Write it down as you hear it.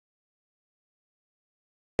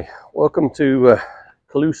Welcome to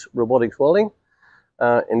CLOOS Robotics Welding.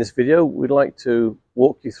 In this video, we'd like to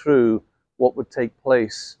walk you through what would take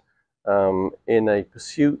place in a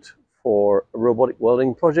pursuit for a robotic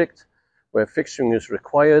welding project where fixturing is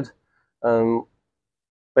required.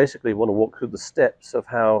 Basically, want to walk through the steps of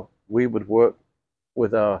how we would work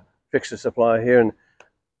with our fixture supplier here,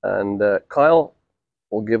 and Kyle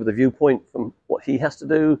will give the viewpoint from what he has to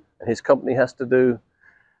do and his company has to do.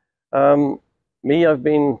 I've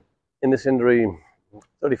been in this industry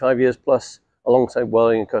 35 years plus, alongside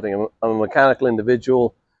welding and cutting. I'm a mechanical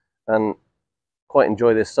individual and quite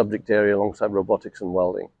enjoy this subject area alongside robotics and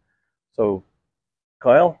welding. So,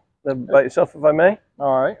 Kyle, about yourself, if I may.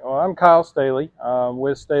 All right. Well, I'm Kyle Stahle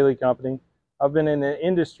with Stahle Company. I've been in the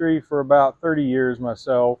industry for about 30 years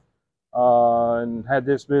myself, and had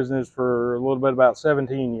this business for a little bit about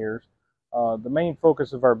 17 years. The main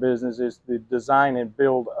focus of our business is the design and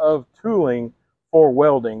build of tooling for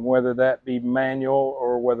welding, whether that be manual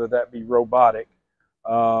or whether that be robotic.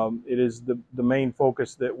 It is the main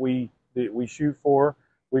focus that we shoot for.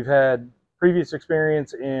 We've had previous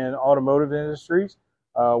experience in automotive industries.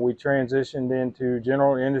 We transitioned into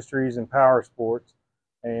general industries and power sports,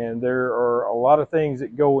 and there are a lot of things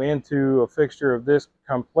that go into a fixture of this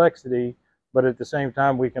complexity, but at the same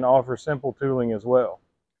time we can offer simple tooling as well.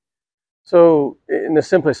 So in the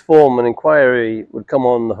simplest form, an inquiry would come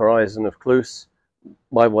on the horizon of CLOOS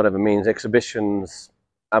by whatever means, exhibitions,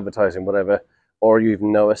 advertising, whatever, or you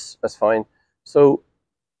even know us, that's fine. So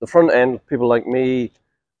the front end, people like me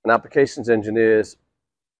and applications engineers,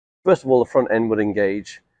 first of all, the front end would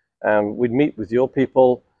engage. We'd meet with your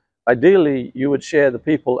people. Ideally, you would share the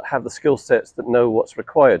people that have the skill sets that know what's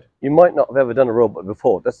required. You might not have ever done a robot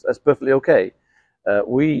before. That's perfectly okay.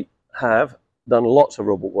 We have done lots of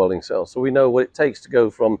robot welding cells, so we know what it takes to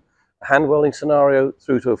go from a hand welding scenario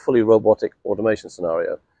through to a fully robotic automation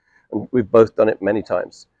scenario, and we've both done it many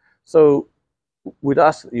times. So we'd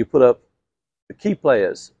ask that you put up the key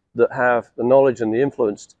players that have the knowledge and the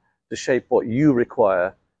influence to shape what you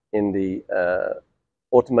require in the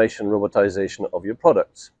automation robotization of your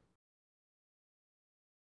products.